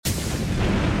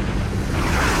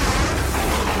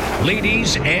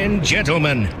Ladies and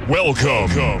gentlemen,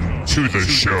 welcome to the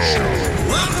show.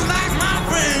 Welcome back, my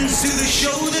friends, to the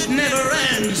show that never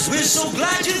ends. We're so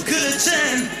glad you could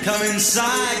attend. Come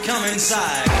inside, come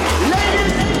inside.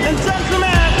 Ladies and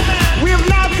gentlemen, we have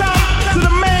now come to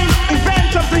the main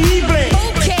event of the evening.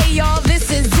 Okay, y'all, this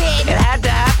is it. It had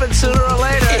to happen sooner or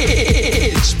later.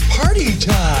 It's party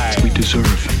time. We deserve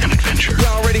an adventure.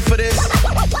 Y'all ready for this?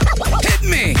 Hit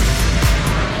me.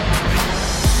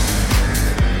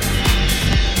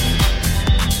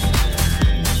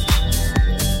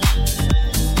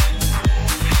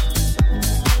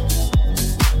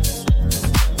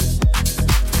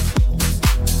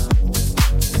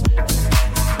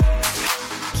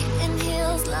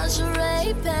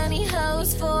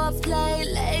 Pantyhose for play,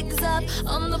 legs up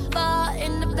on the bar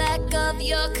in the back of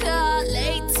your car.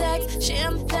 Latex,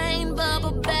 champagne,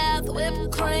 bubble bath,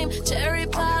 whipped cream, cherry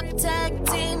pop, tag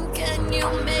team. Can you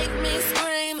make me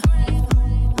scream?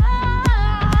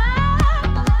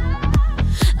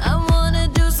 I wanna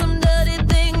do some dirty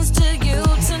things to you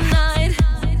tonight.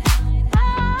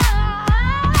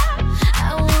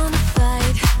 I wanna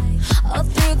fight all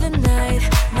through the night,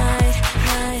 night,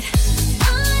 night.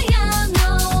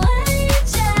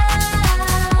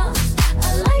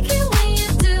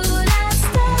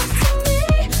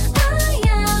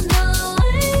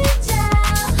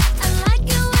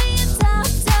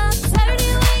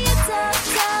 Dirty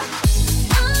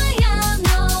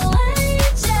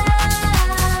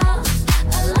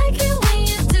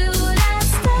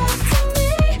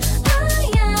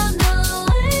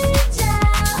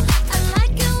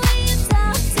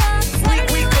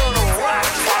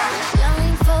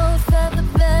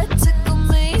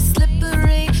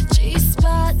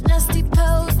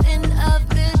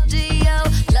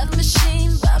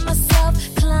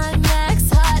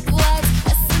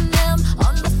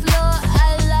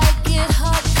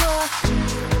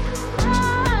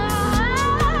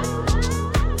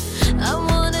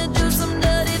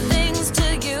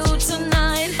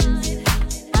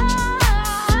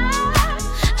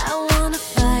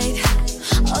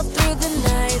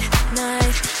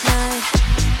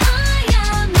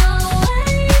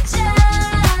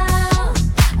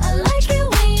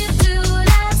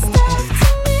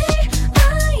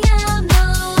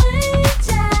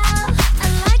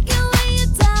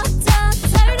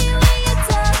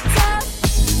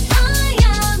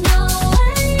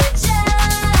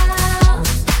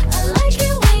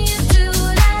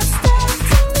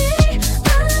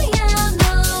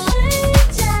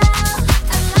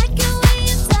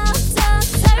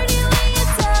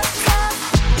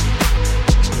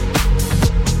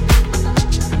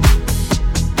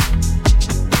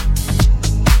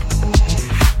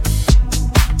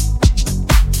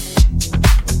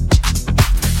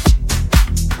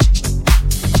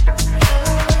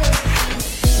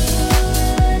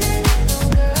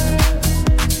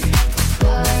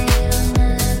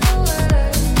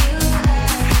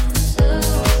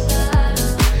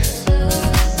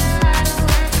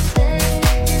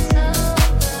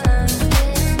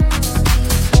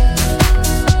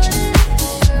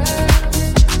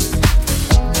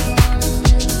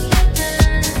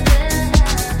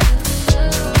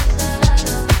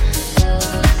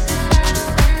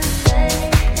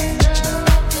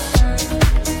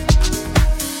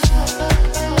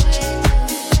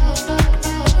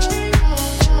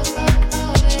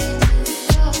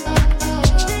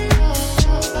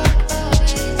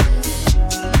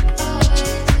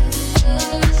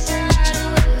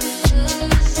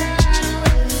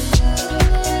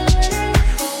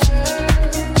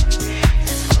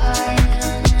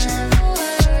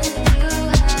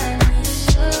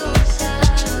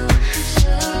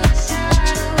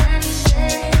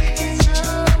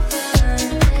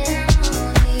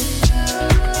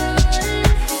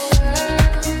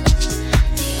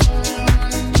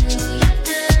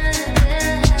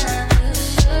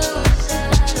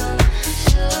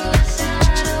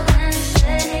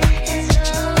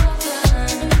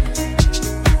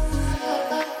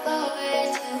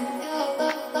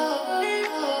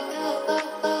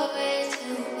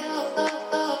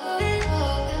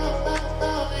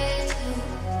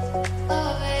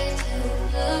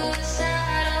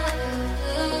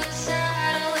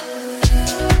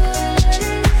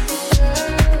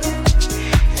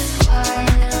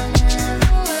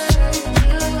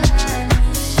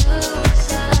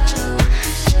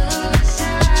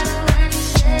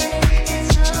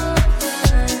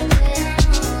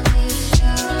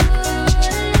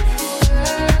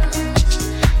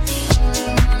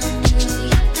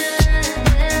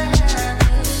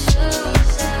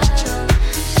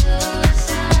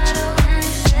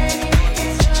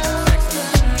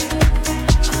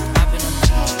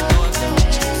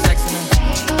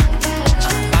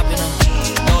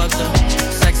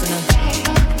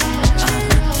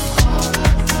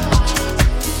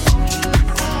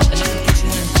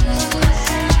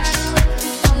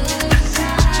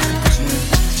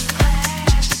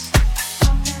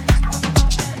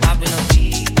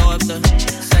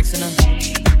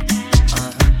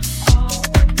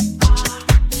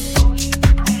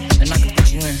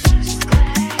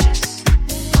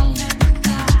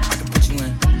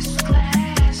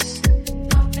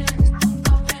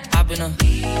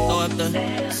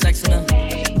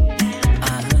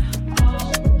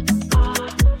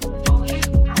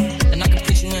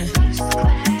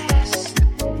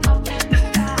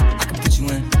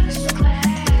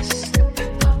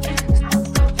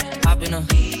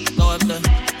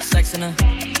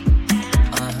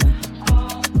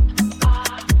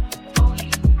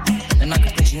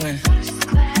you in.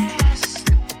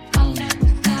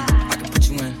 I can put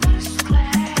you in.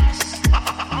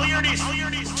 All your knees.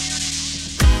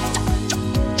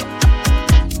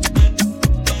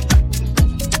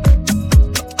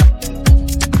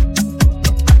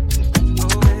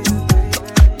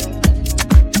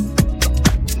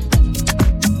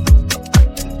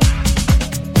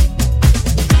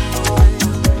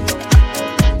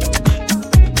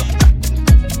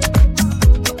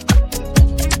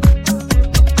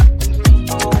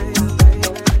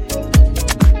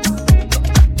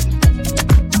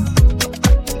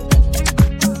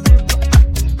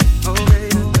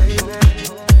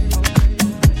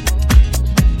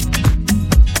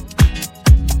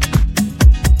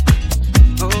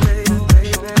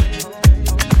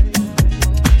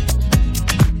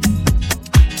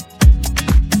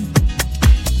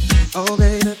 Oh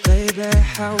baby, baby,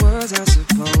 how was I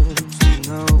supposed to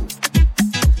know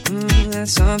that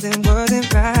something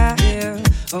wasn't right here?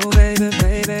 Oh baby,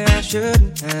 baby, I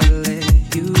shouldn't have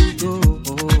let you go.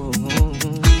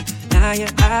 Now you're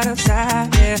out of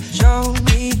sight, yeah. Show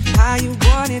me how you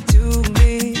want it to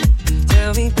be.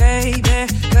 Tell me, baby,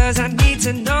 cause I need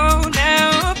to know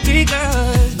now.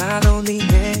 Because my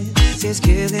loneliness is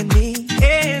killing me.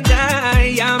 And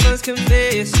I must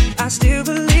confess, I still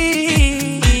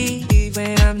believe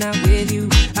when I'm not with you,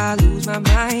 I lose my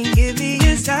mind. Give me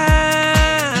a sign.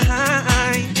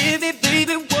 Give it,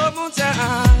 baby, one more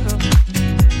time.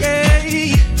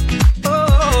 Yeah.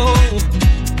 Oh.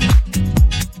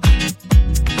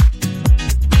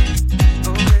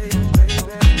 Oh, baby, baby.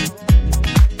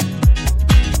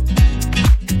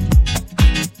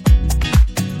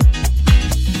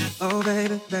 Oh,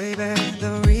 baby, baby,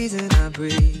 the reason I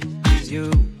breathe is you.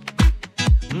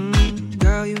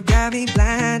 Girl, you got me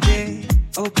blinded.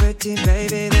 Oh, pretty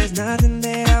baby, there's nothing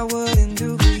that I wouldn't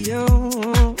do for you.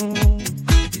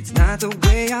 It's not the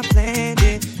way I planned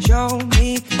it. Show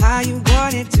me how you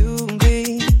want it to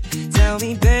be. Tell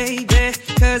me, baby,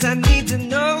 cause I need to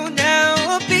know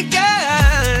now.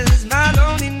 Because my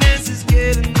loneliness is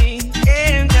killing me.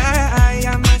 And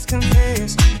I must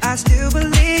confess, I still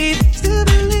believe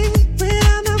when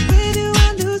I'm not with you,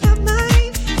 I lose my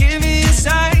mind. Give me a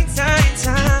sign.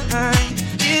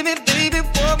 Give me, baby,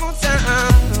 one more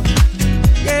time.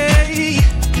 Yeah.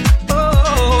 Oh.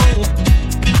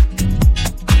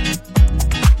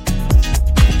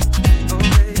 Oh,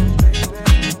 baby, baby. Oh,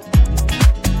 baby,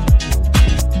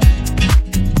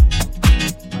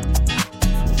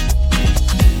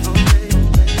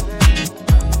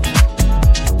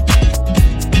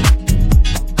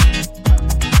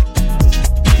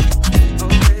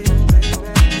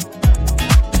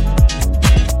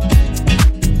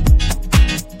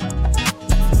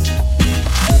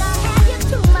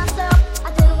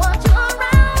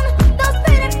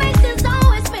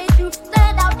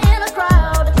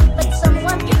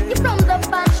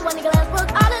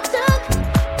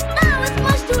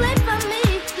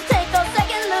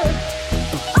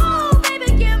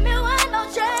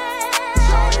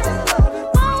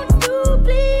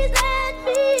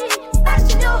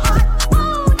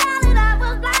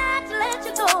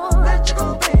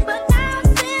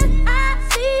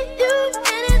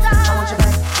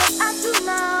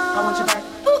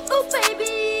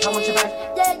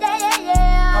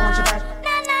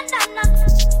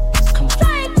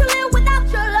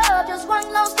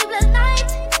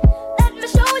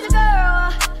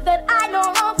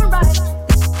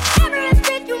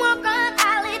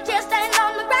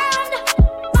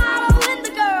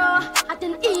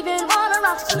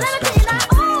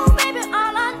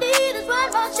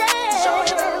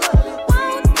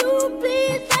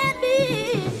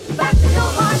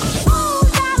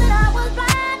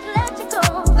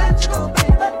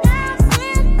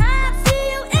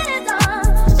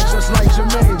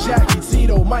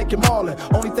 Mike and Marlon.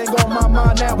 Only thing on my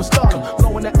mind now is stardom.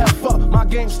 Blowing the F up, my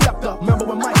game stepped up. Remember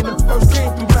when Mike and them first came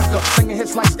through Mecca, singing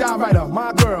hits like Skywriter,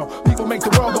 my girl. People make the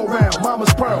world go round.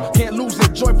 Mama's pearl, can't lose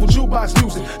it. Joyful jukebox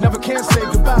music, never can say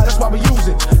goodbye. That's why we use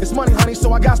it. It's money, honey,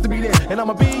 so I got to be there, and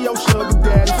I'ma be your sugar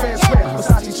daddy. Fans swear,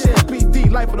 Versace chair,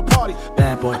 PD, life of the party.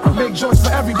 Bad boy, make joints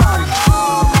for everybody.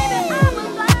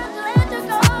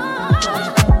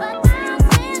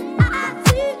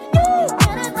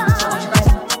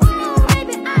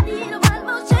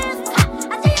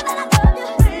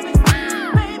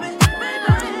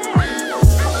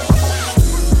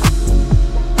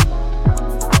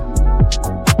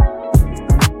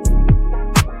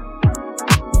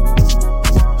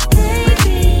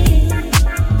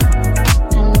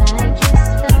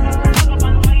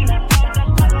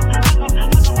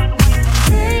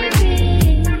 Baby,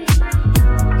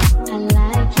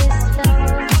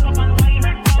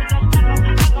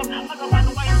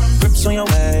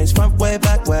 way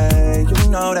back way. You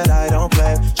know that I don't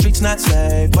play. Streets not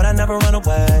safe, but I never run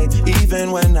away,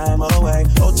 even when I'm away.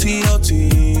 OT,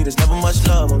 OT, there's never much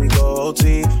love when we go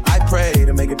OT. I pray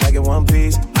to make it back in one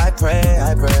piece. I pray,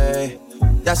 I pray.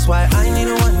 That's why I need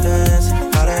a one dance.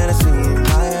 Got a Hennessy in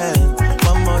my hand.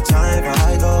 One more time before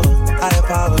I go. Higher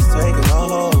powers taking a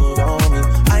hold on me.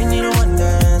 I need a one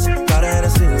dance. Got a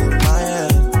Hennessy in my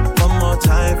hand. One more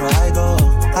time before I go.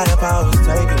 Higher powers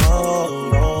taking a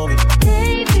hold on me.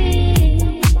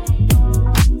 Baby,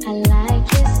 I like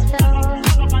your style.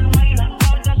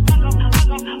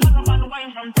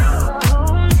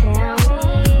 Tell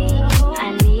me, I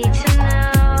need to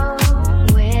know,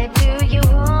 where do you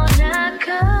wanna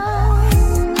go?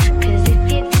 'Cause if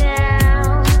you're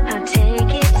down, I'll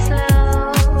take it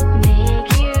slow,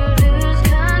 make you lose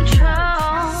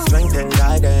control. Strength and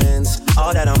guidance,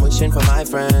 all that I'm wishing for my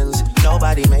friends.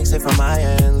 Nobody makes it from my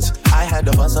ends. I had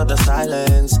to bust up the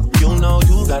silence. You know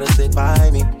you gotta stick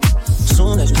by me.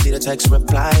 Soon as you see the text,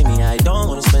 reply me. I don't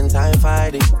wanna spend time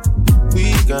fighting.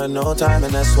 We got no time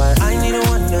and that's why I need a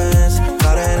one dance.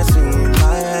 Got a Hennessy in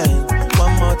my hand.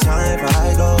 One more time before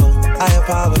I go. Higher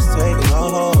powers taking a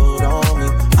hold on me.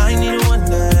 I need a one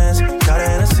dance. Got a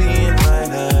Hennessy in my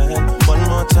hand. One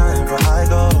more time before I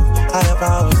go. Higher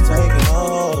powers taking a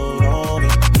hold on me.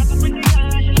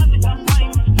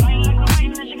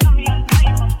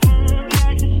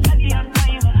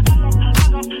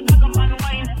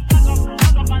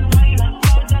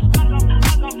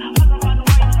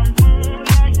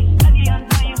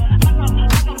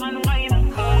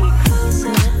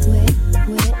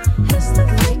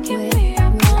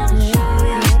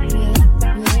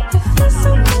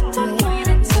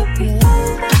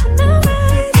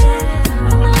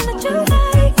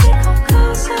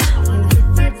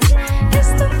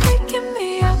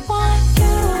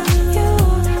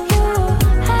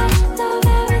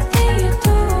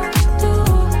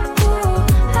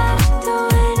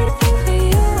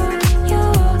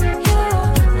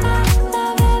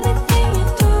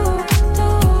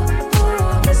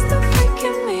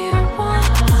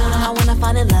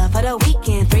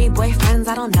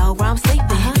 I don't know where I'm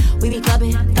sleeping. We be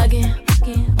clubbing, thugging,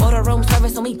 order room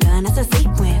service when we done, that's a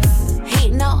sequence. He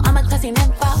know I'm a classy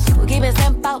nympho, we'll keep it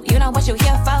simple, you know what you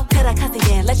here for. Could I cuss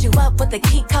again, let you up with the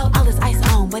key code. All this ice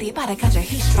on, but he about to catch a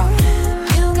heat stroke.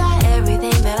 You got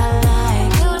everything that I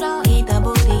like, you don't eat the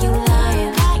booty, you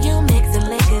lying. How you mixing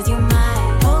liquors, you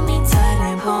might pull me tight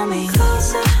and pull me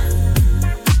closer.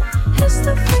 It's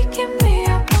the freak in me, I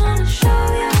wanna show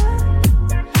ya.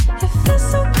 It feels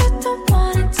so good, don't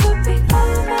want it to be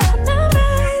over. Now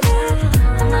baby,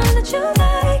 I know that you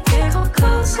like it, come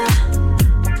closer.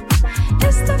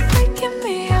 It's the freak in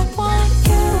me, I want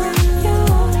you.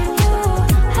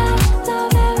 I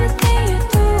love everything you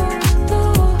do.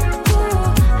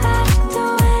 I'd do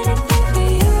anything for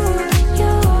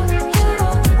you.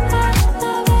 I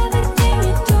love everything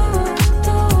you do.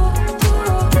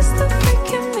 It's the freak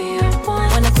in me, I want.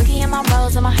 When the quickie in my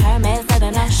rose and my Hermes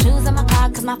leather, no shoes in my car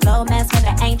 'cause my flow mess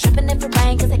weather. Ain't tripping if it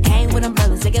rain 'cause it came with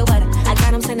umbrellas to get wetter. I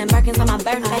got him sending Birkins on my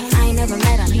birthday. I ain't never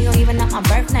met him, he don't even know my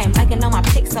birth name. Liking on my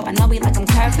pics, so I know he like I'm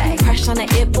curved. Crush on the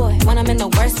it boy, when I'm in the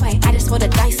worst way. I just roll the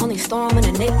dice, only store him in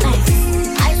a nickname.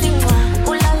 I see one,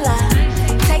 ooh la la.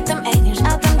 Take them Asians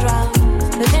out them drugs.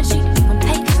 But then she from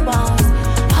taking balls.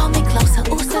 Hold me closer,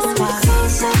 ooh so swag.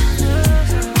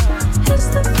 It's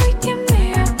the freak in me,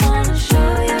 I wanna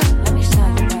show ya. Let me show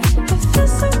you, baby. It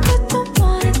feels so good, don't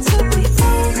want it to be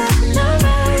over. Now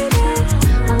baby,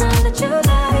 I know that you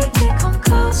like it, come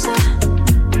closer.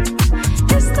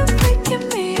 It's the freak in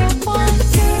me, I want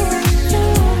you.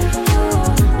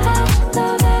 I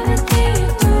love everything you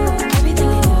do.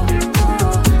 Everything you do.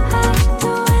 I'd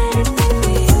do anything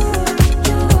for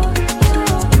you.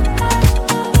 I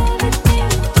love everything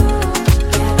you do.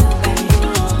 Yeah, baby.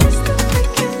 It's the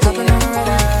freak in me. Hopping on a red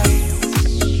eye.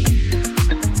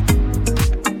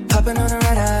 Hopping on a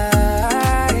red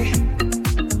eye.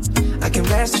 I can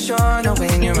rest assured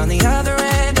knowing you're on the other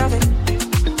end of it.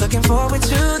 Looking forward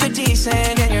to the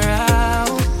descent and you're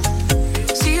out.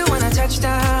 See you when I touch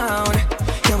down.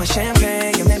 You're my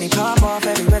champagne, you made me pop off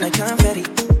everywhere like confetti.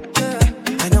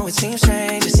 I know it seems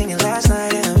strange, I seen you last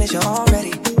night and I miss you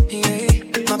already.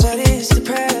 My bed is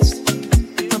depressed,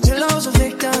 my pillow's a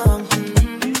victim.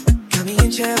 Got me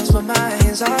in chills, but my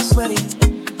hands are sweaty.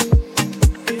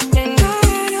 And I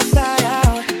had to fly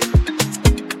out.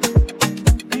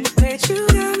 But you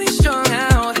got me strung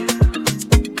out.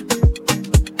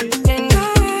 And I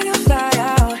had to fly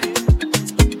out.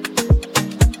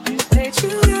 But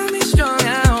you got me strung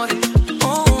out.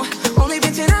 Oh, only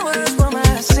been 10 hours, but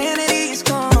my sanity's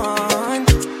gone.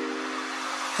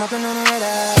 Hopping on a red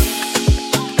eye.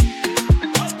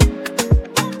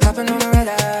 Hopping on a red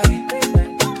eye.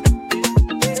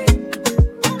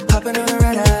 Hopping on a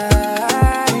red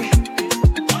eye.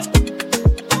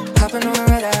 Hopping on a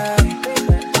red eye.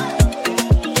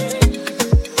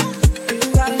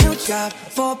 Got a new job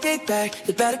for a big bag.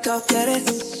 You better go get it.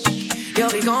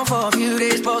 You'll be gone for a few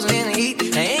days, posing in the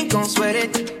heat. I ain't gon' sweat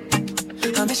it.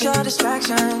 I miss your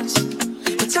distractions,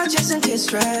 your touches and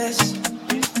distress.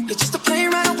 You're just a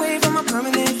plane right away from a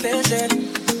permanent visit.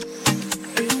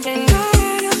 And I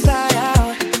had to fly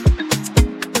out.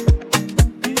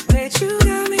 But you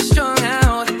got me strung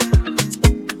out.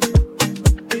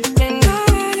 And I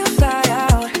had to fly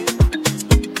out.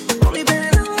 Only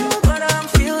been alone, but I'm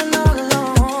feeling all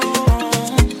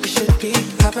alone. You should be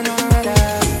hopping on a red eye.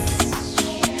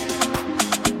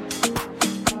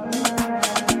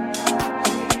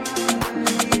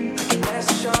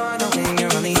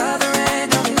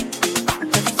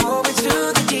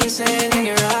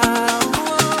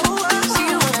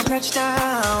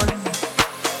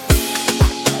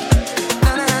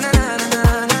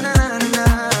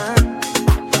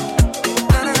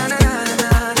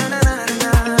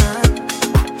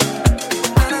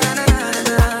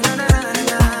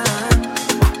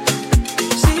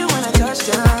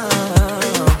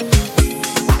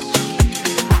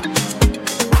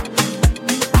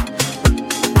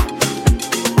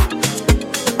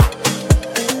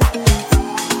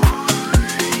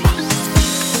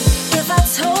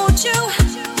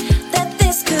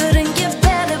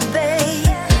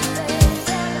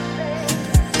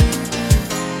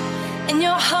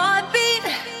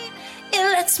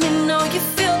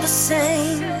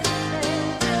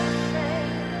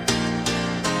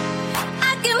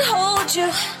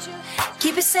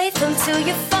 Keep it safe until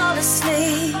you fall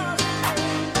asleep.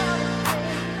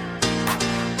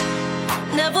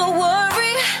 Never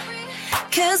worry,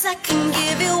 'cause I can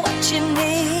give you what you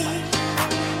need.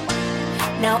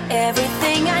 Now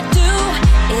everything I do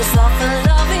is all for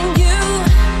loving you.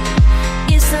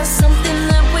 It's not something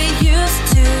that we used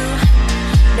to.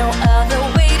 No other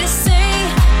way to say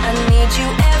I need you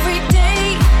every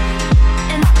day.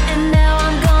 And now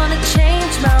I'm gonna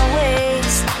change my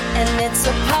ways. And it's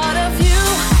a part of you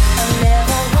I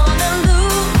never wanna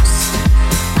lose.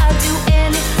 I'll do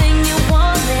anything you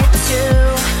want me to.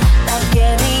 Like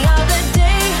any other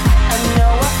day, I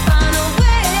know I'll find a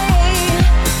way.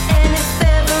 And if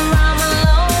ever I'm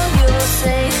alone, you'll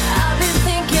say I've been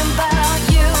thinking about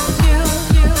you.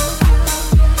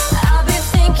 I've been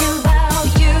thinking about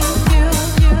you.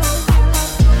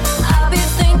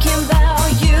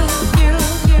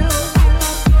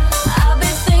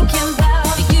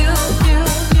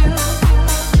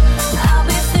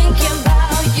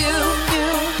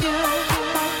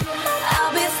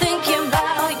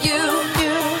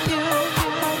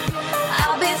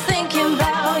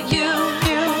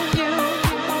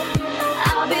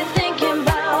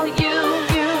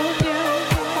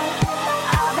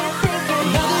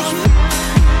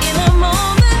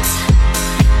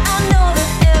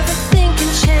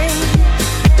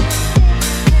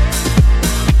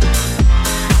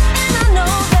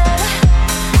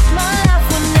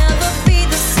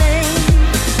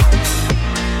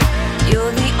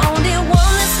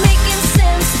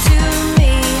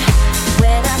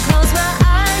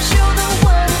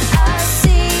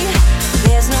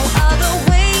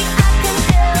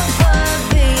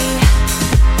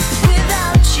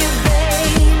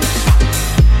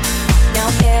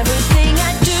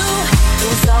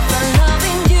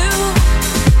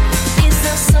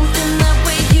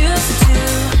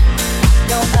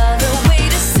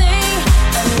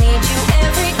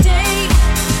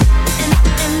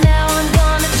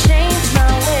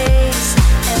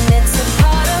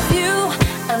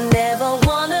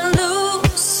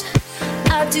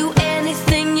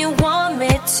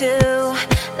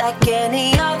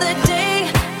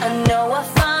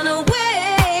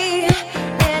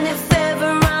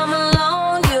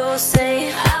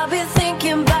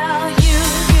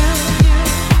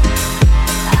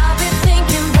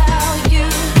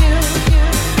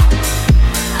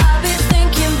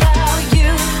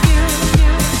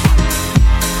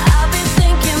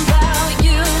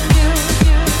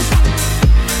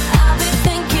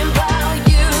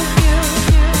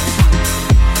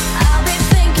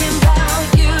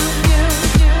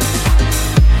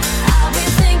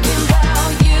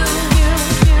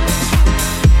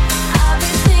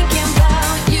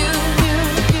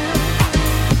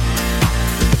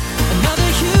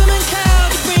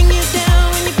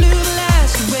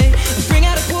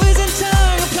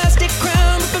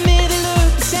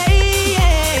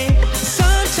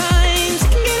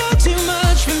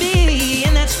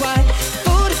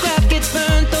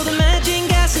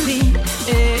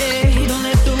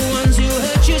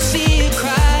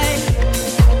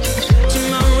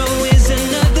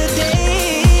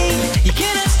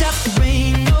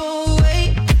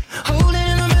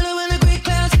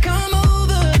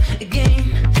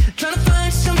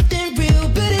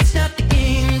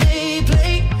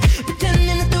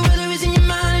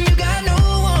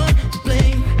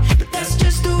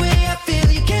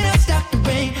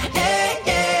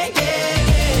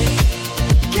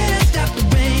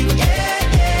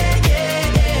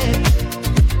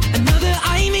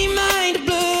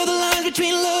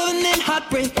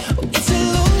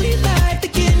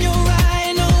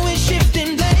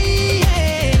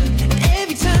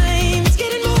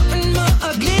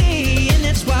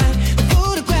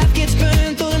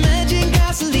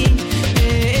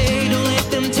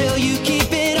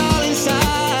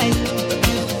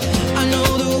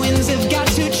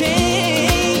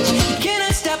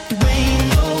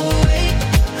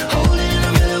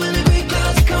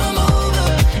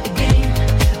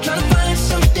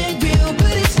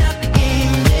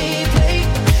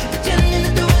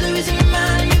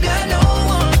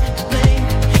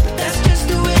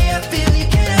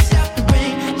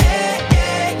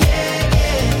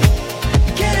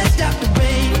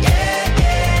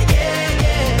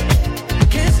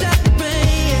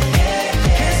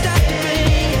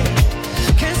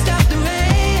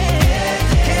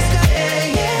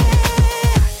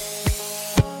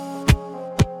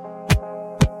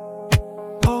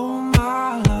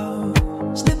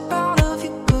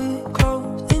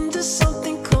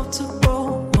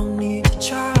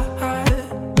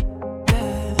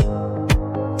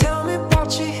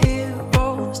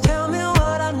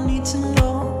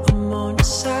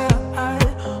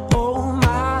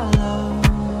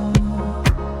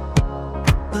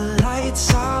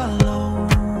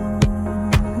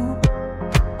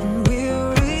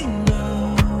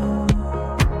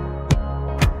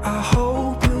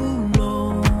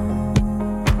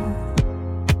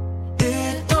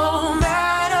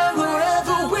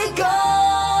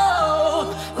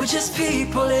 just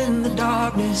people in the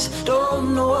darkness,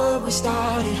 don't know where we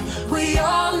started. We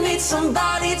all need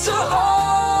somebody to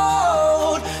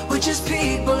hold. We're just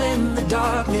people in the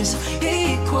darkness,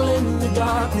 equal in the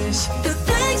darkness. The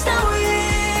things that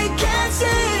we can't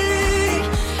see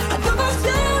are the most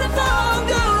beautiful,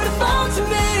 beautiful to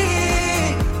me.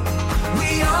 We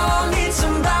all need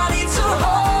somebody to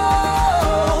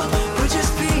hold. We're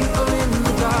just people in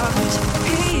the darkness,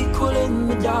 equal in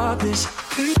the darkness.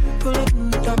 People in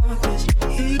the darkness,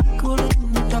 equal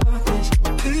in the darkness.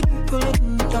 People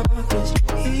in the darkness,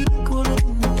 equal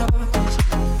in the darkness.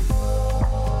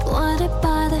 Blinded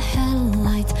by the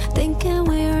headlights, thinking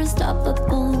we're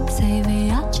unstoppable,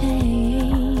 saving our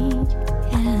change.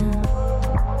 Yeah,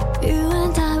 you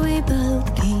and I, we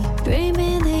both keep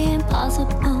dreaming the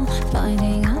impossible,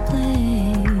 finding our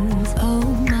place. Oh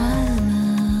my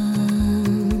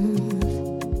love,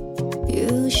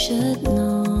 you should know.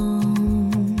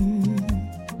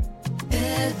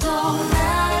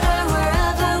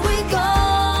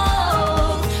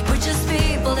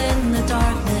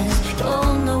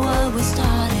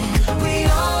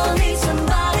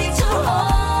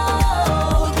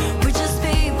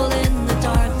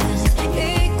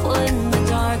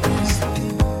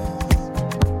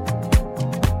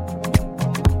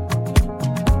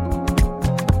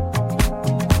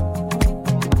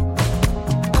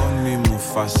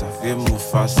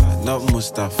 Mufasa, not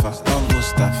Mustafa, not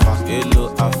Mustafa. Hello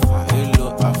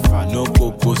Afa, no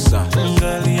Poposa.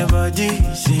 Girl, your body,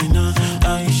 see now,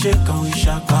 and you shake and we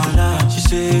shakala. She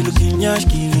say, looking yash,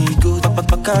 killing good.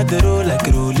 Papa the roll like a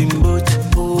rolling boat.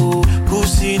 Oh,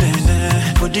 pussy nene,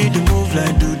 body the move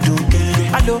like do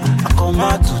gang. Hello, I come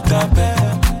out to tape,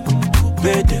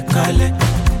 coupe de Calais.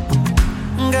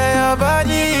 Girl, your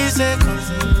body is a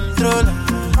controller.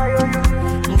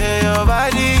 Girl, your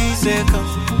body is a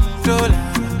controller.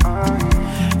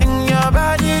 In your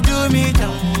body do me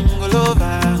jungle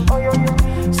over.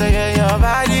 Say your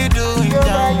body do me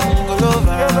jungle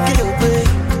over.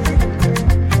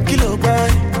 Kilo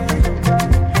boy,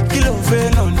 kilo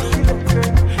venom.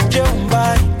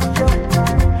 Jumbai,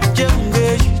 jumbe.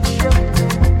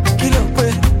 Kilo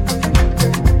boy,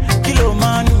 kilo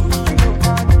manu.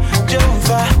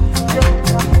 Jumba,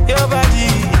 your body.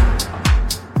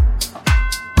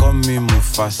 Call me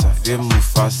Mufasa, yeah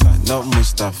Mufasa, not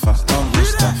Mustafa, not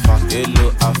Mustafa. Hello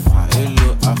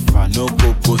Afa, no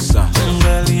Poposa.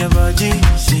 Girl, your body,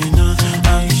 see now,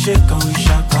 and you shake and we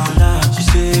shakala. She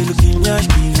say, looking yash,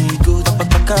 killing good.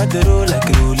 Papa the roll like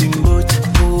a rolling boat.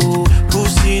 Oh,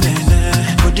 pussy nene,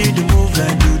 body the move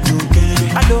like do gang.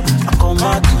 Hello, I come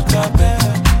out to tape,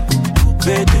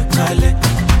 coupe de Calais.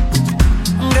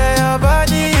 Girl, your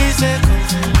body is a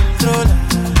controller.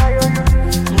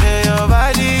 Girl, your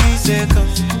body is a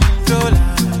controller.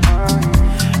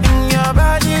 In your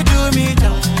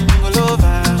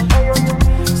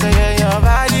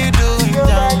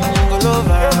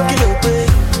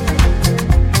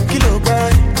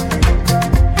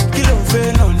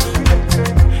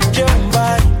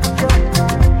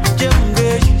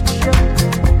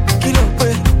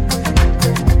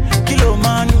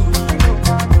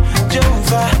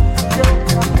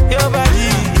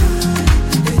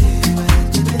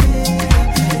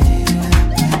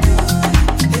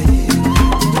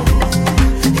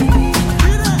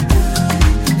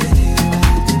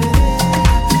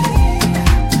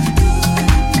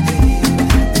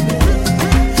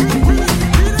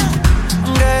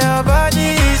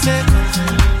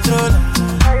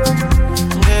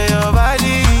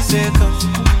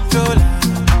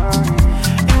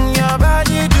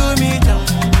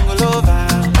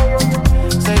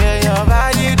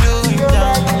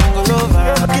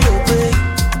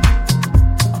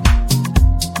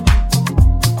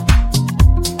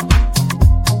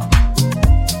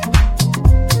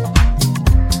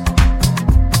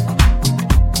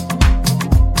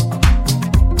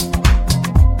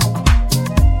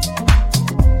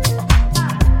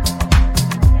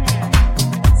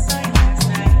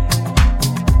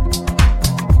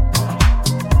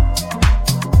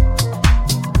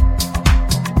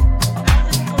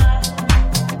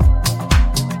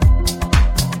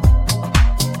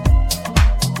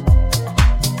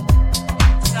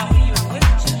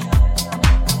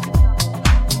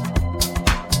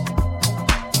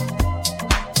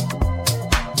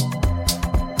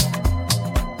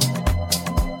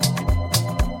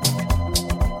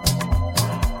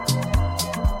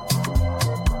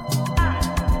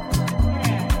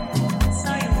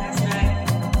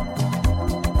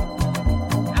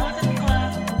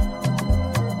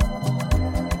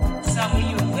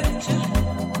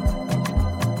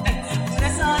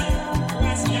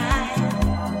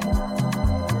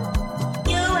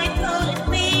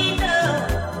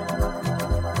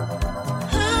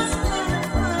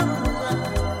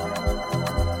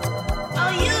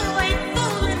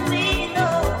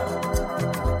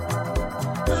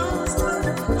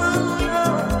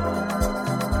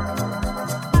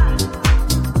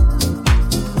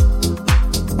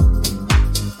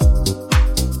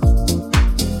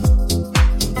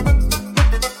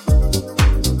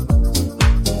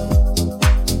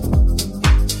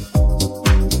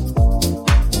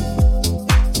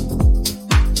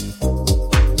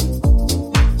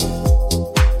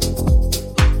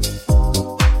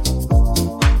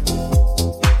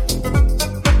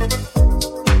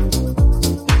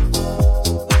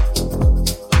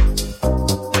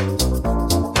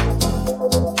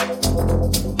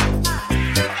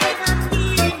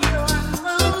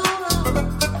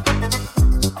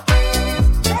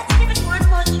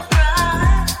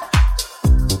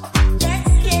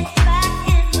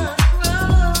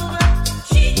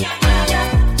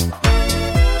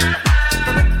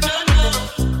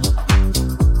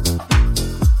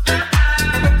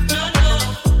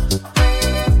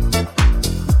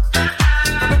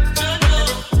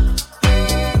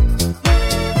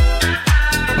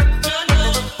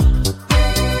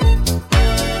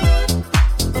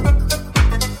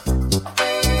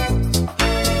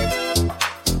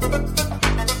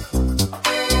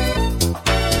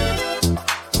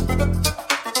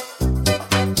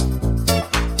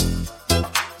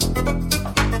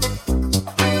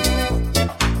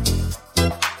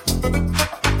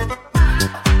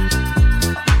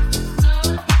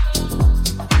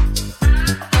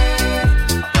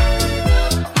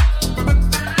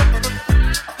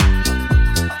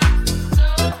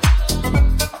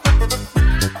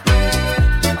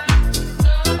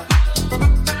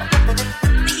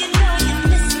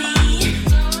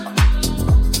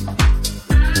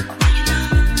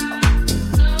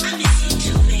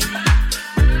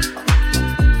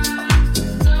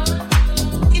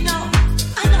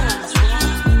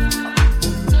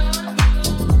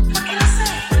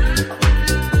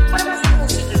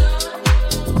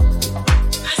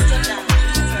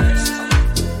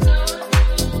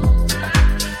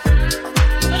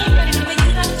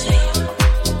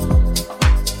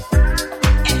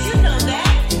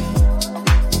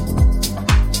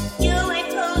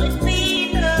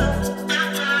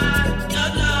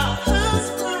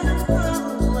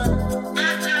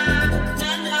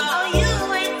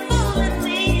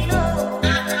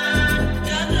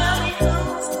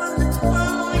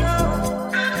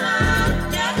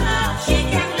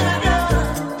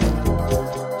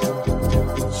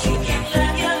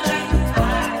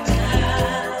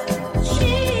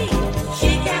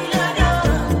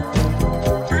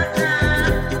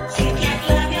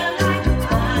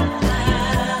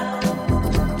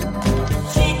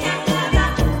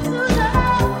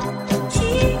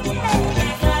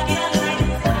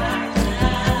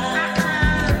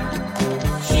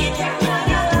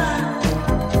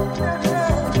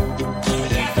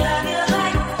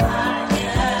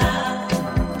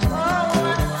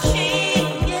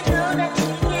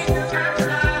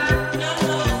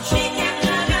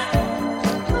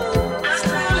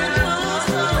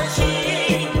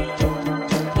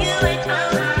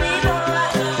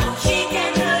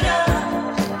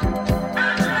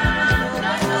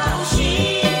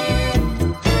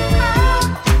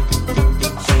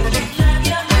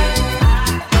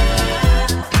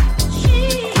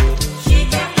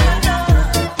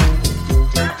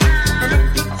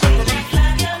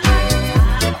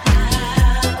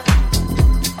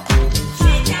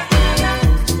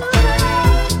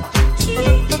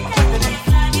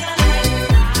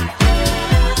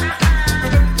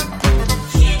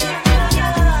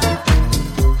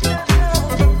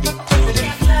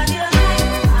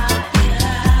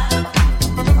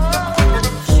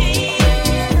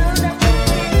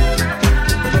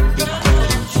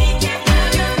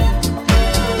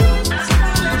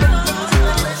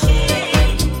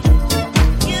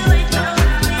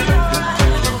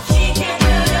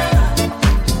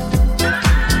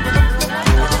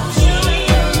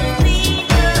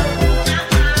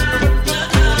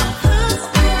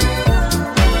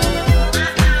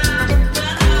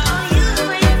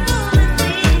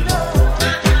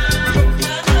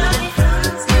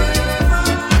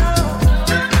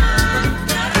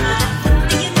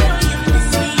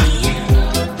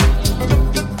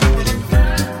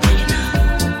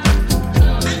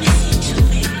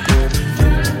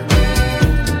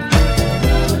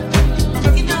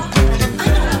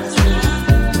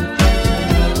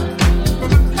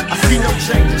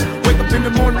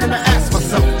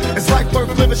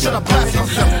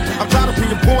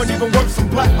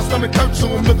coming Kurt, so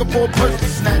I'm looking for a person to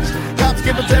snatch. Cops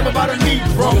give a damn about a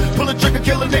Negro. Pull a trigger,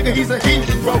 kill a nigga, he's a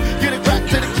hero. Get it back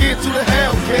to the kids who the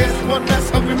hell cares. One less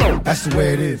hungry mo. That's the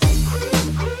way it is.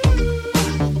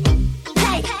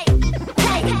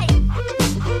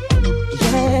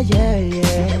 Yeah,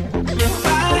 yeah. In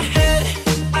my head,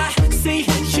 I see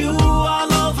you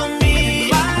all over me. In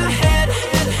my head,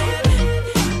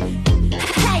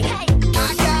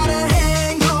 I got a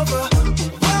hangover.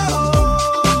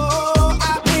 Whoa,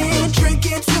 I've been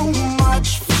drinking too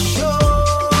much for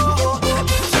sure.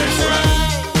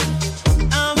 Tonight,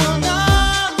 I'm on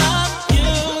all of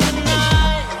you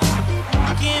tonight.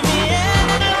 Give me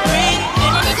everything.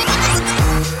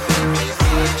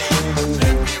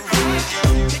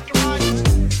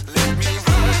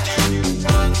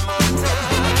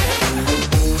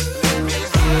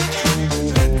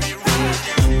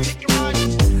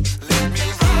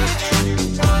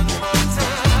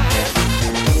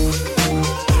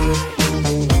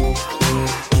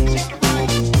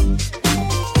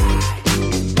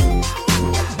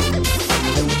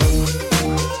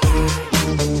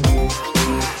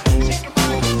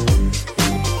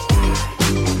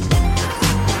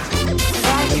 If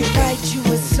I could write you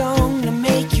a song to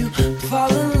make you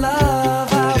fall in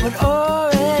love, I would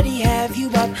already have you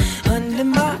up under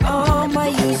my arm. I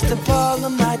used to follow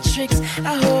my tricks.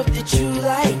 I hope that you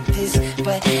like this,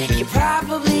 but you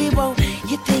probably won't.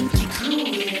 You think you're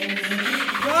cool.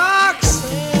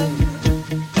 Roxanne,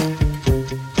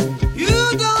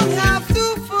 you don't have to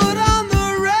put on the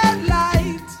red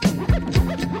light.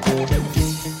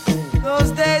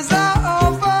 Those days are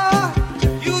over.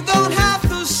 You don't have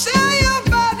to sell your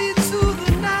body to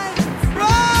the night.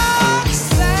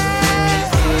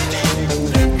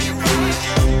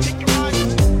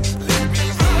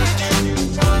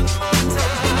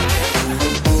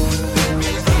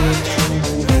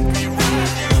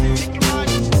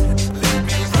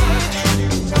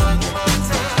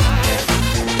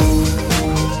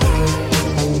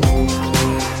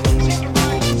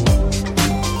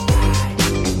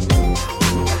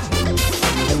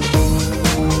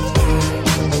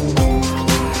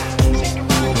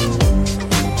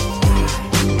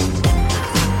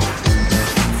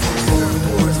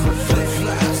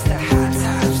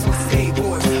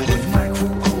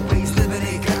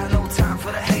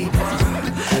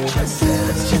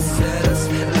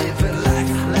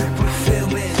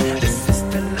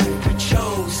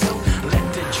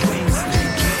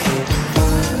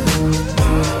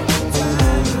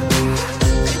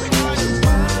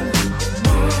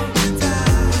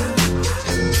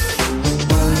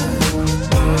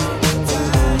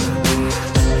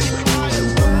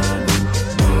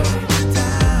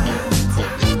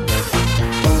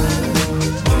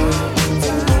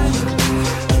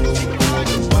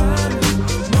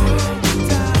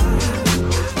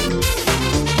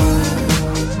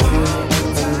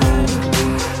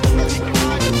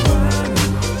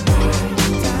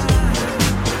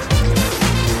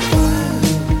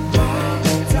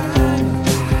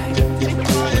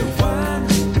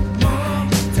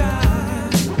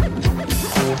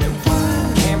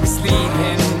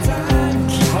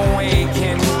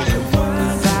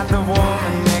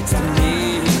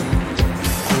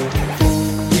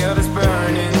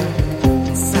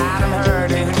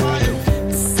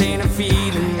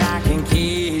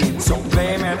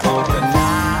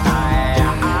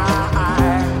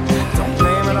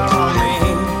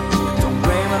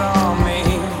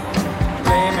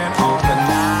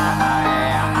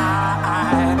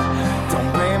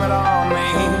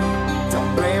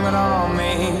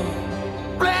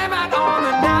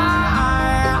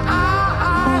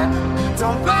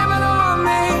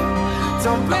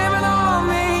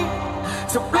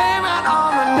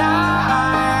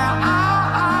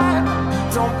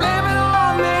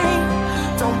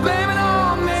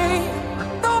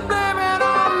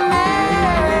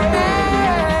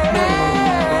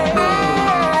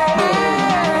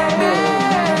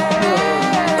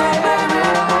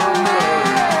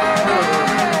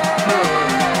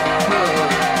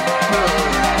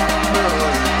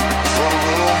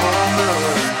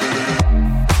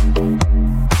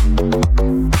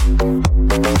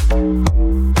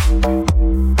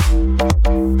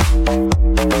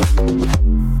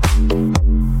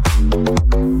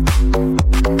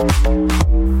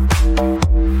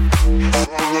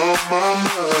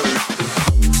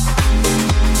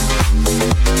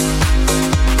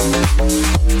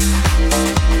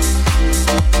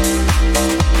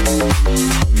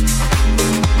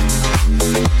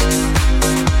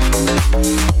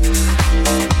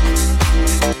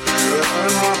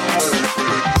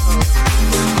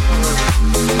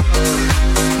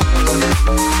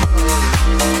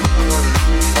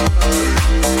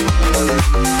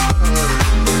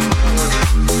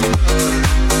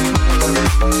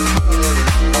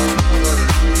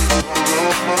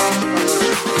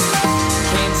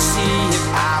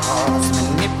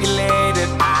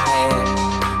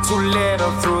 who led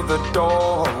her through the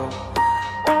door.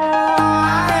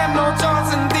 I had no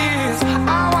choice in this.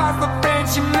 I was the friend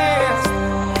she missed.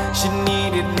 She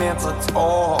needed mental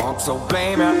talk, so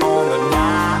blame it on the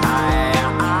night.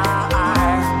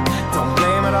 Don't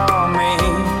blame it on me.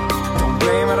 Don't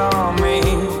blame it on me.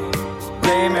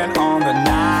 Blame it on the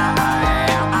night.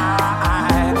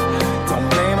 Don't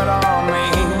blame it on me.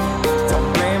 Don't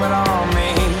blame it on me.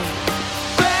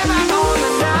 Blame it on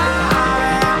the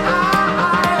night.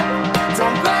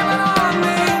 Don't blame it on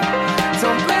me.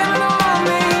 Don't blame it on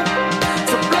me.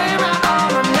 So blame it on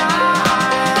the night.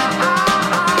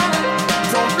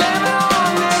 Don't blame it on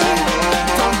me.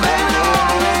 Don't blame it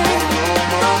on me.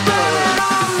 Don't blame it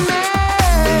on me.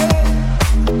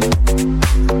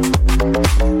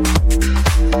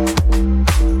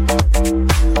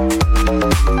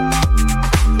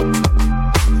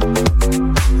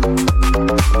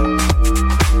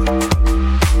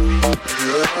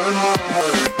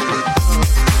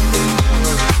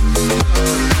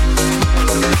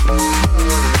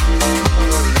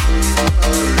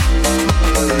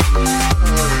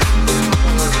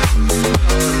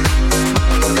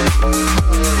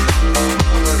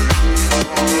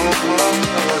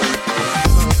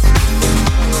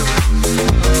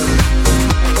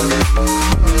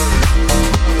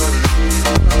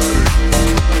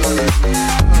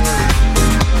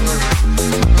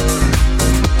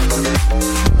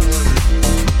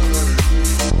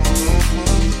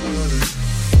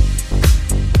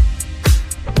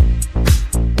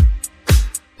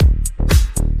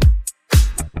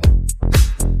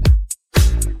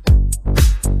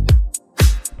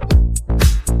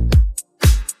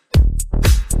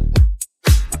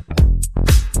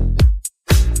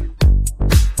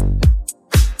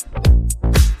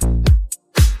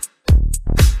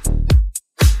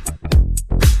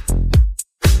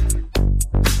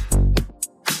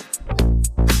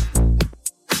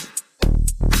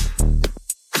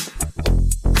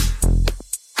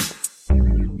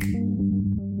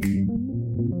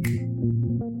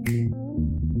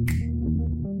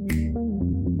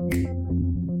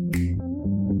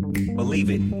 Believe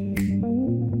it.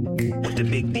 With the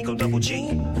big Deagle double G.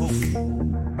 Oof.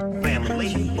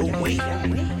 Family. Ooh, wait.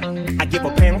 I give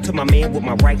a pound to my man with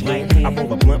my right hand. I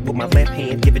roll a blunt with my left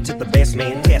hand. Give it to the best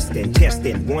man. Testing.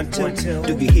 1, 2.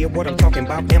 Do you hear what I'm talking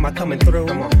about? Am I coming through?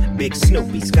 Come on. Big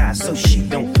Snoopy, Sky, so shit.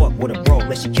 Don't fuck with a bro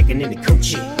unless you kicking in the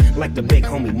coochie. Like the big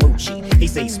homie Moochie. He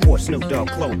say sports Snoop Dogg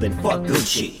clothing. Fuck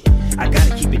Gucci. I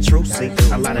gotta keep it true, see.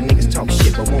 A lot of niggas talk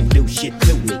shit but won't do shit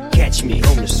to me. Catch me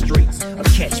on the streets, or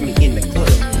catch me in the club,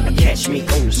 or catch me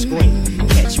on the screen.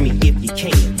 Catch me if you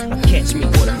can, or catch me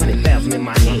with 100,000 in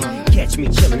my hand. Catch me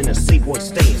chillin' in a Seaboy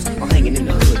stance, or hanging in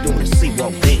the hood doing a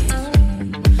Seawalk dance.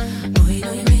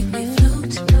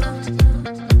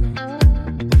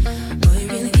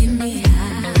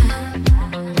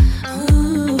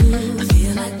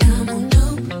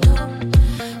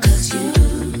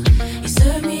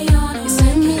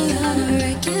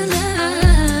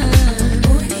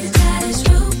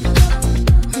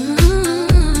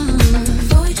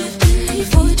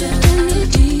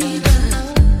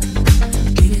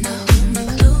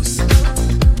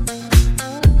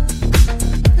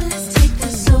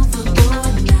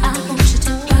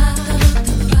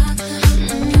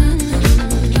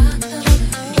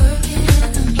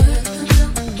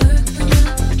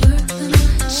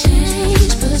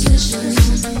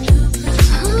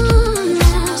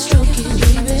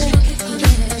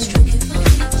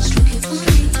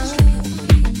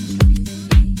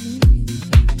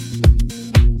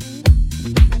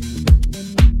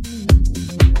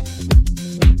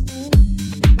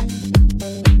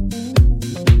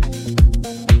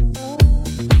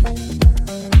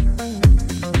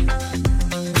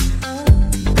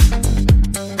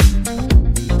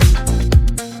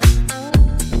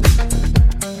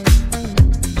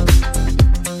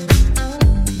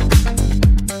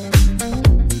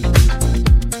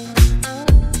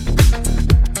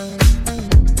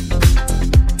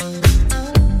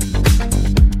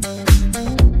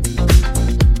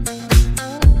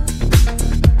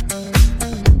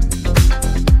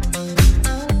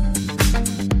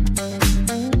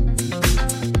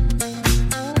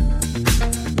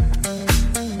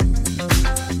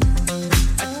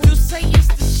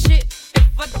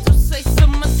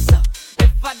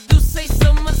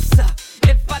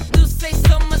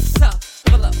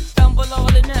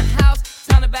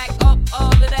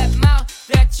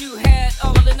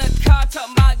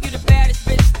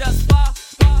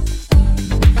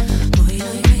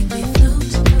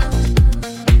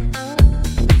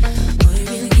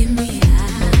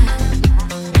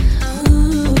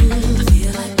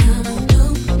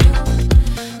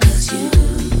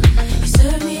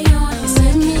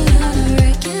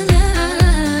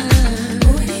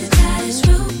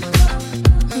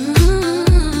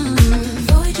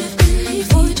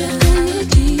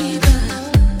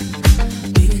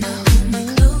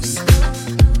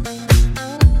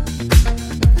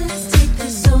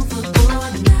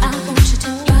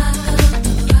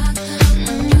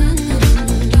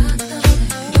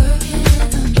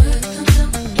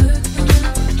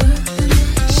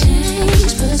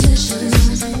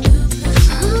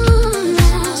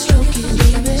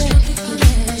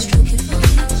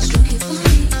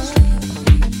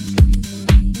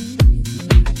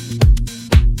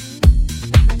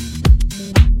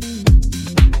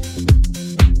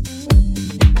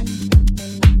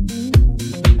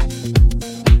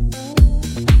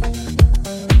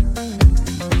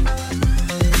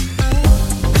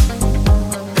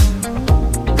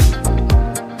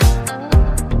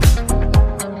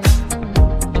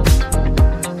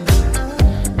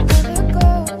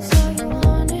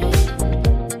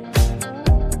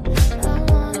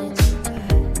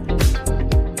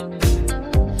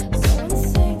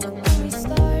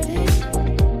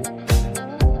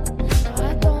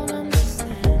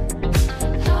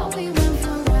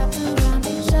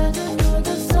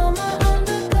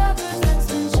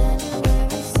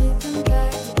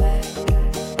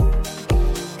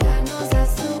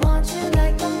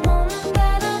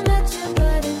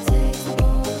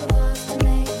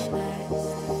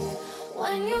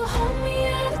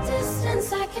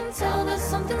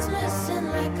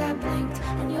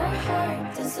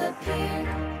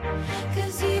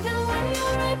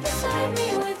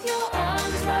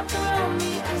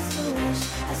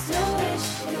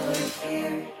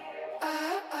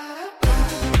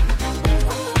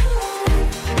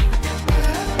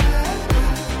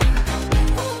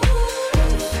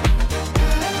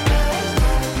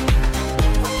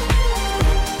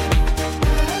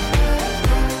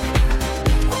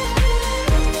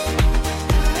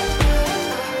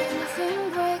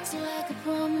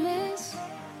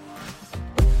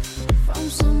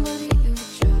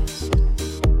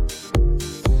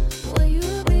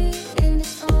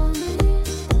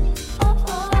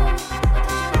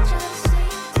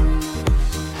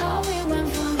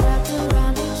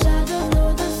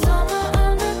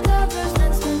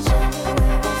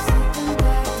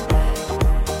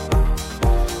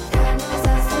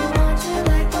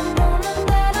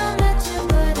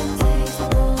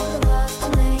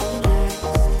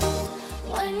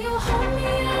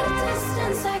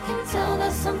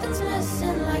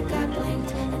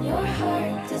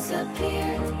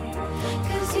 disappear.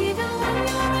 'Cause even when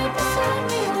you're right beside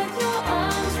me with your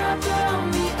arms wrapped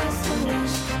around me,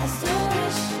 I still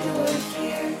wish you were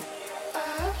here.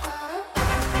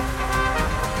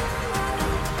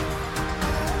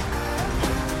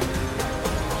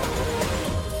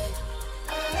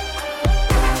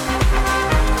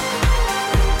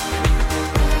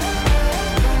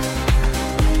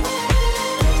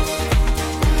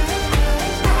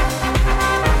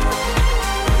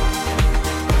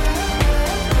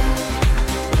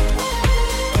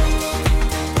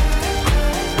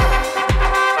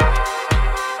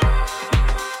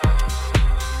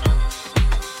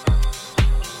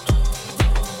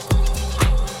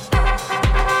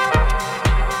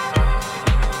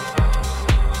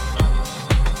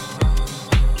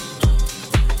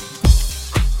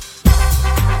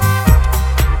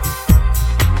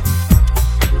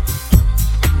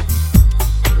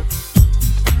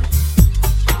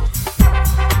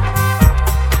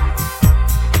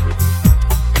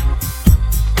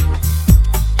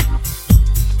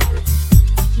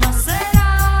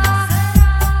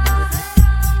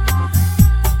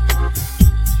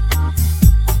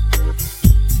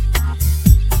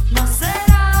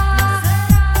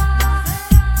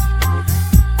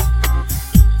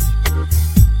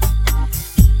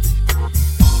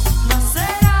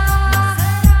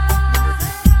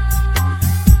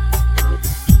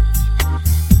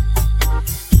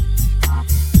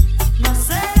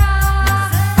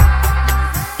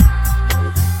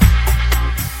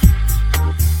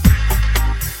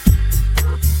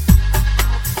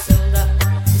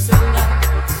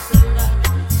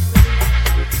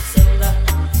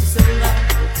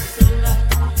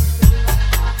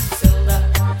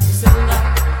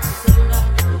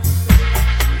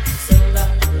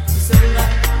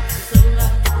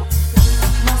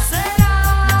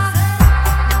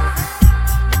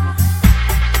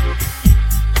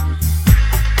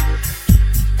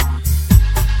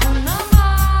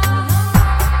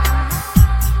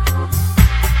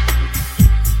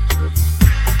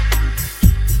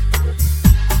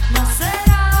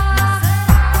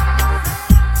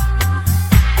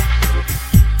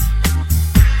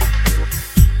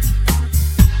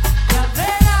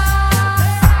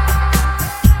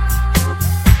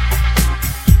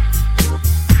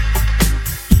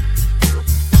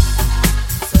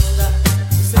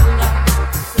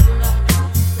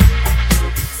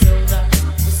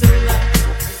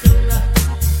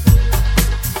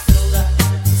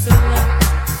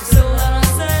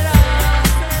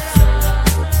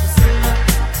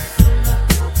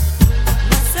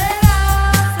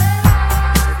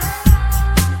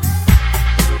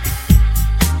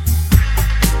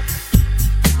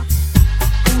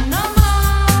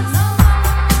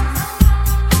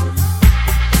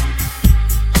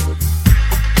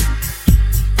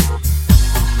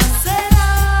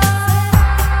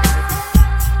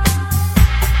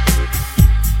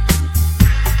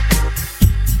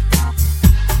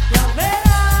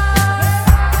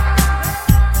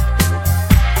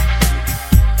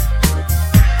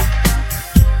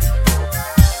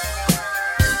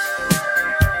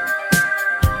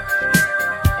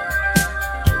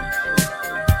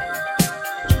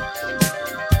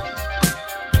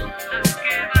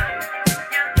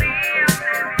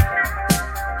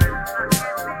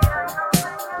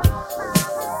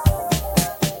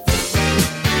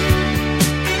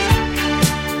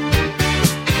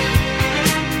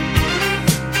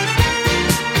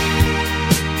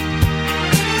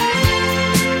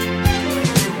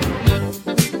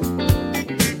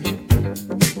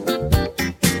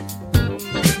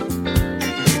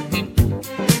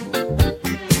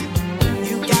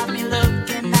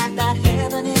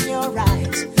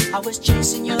 was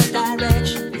chasing your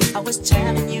direction. I was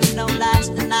telling you no lies,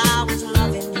 and I was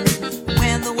loving you.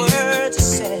 When the words are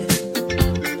said,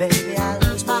 baby, I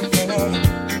lose my head.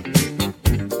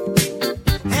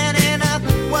 And in a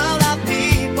world of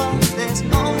people, there's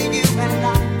only you and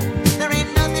I. There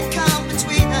ain't nothing come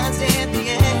between us in the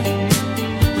end.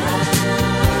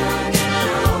 I can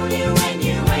hold you when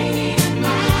you ain't even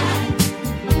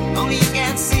mine. Only you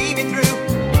can see me through.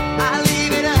 I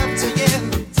leave it up to you.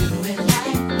 Do it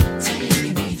like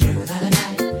taking me through the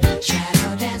night. Shadow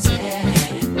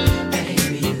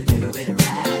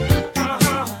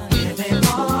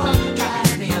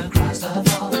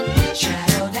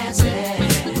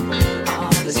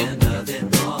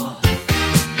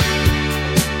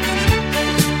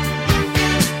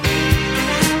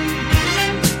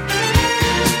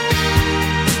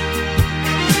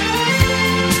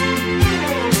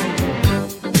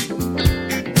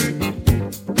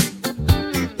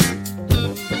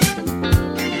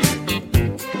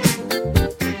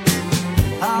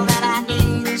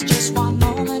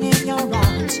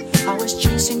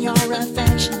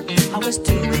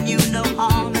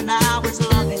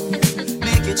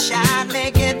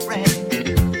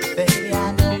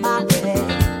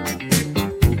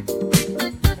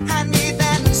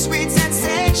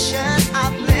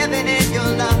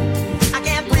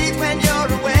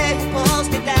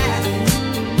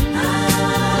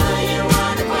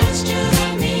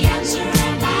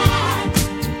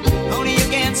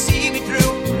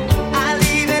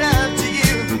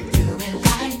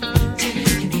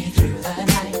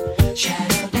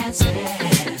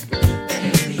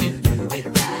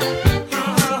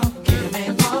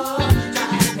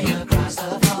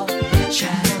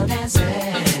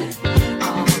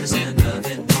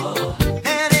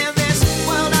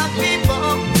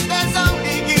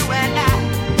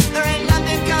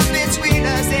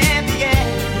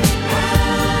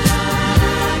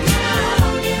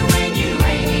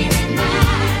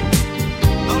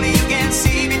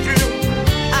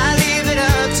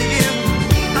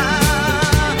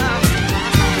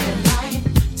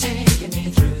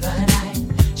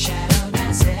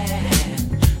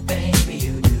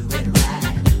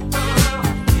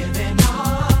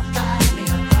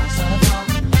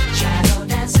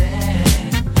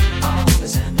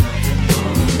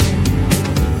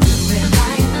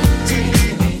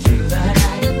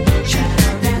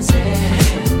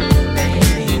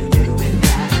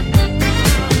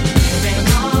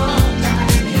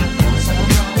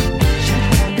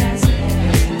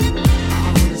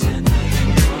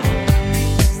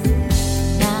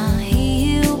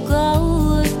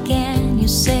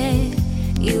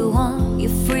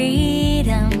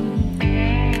freedom.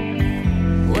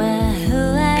 Well, who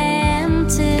I am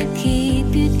to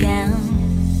keep you down.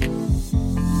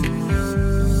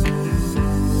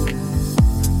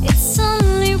 It's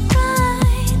only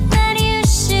right that you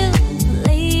should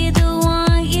believe the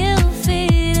one you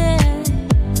feel.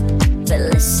 But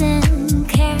listen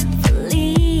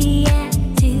carefully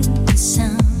to the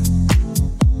sound.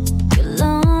 Your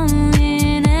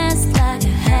loneliness like a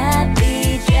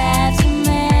happy drives you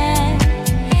mad,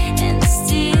 and the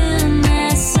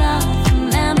stillness of the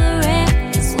memory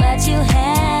is what you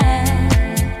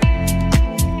have,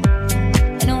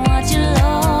 and what you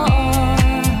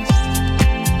lost,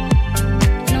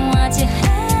 and what you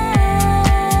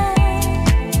had,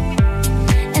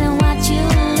 and what you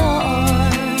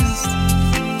lost.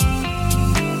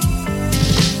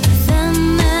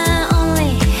 Thunder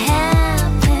only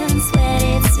happens when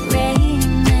it's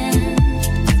raining.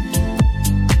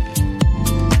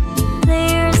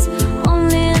 Players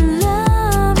only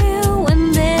love you when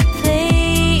they're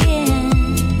playing.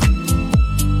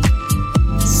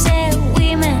 Say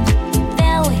women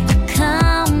that we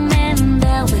come and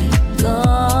that we go.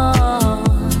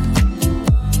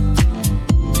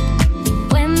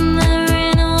 When they're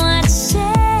in what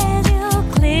said you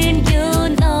clean, you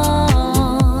know.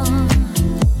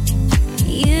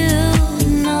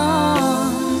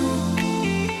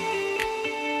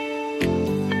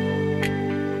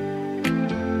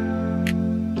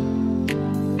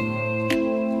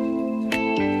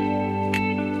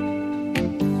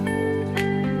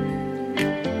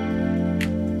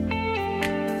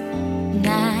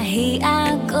 Now here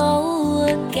I go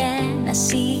again. I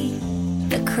see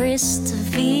the crystal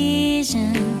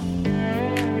vision.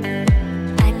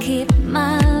 I keep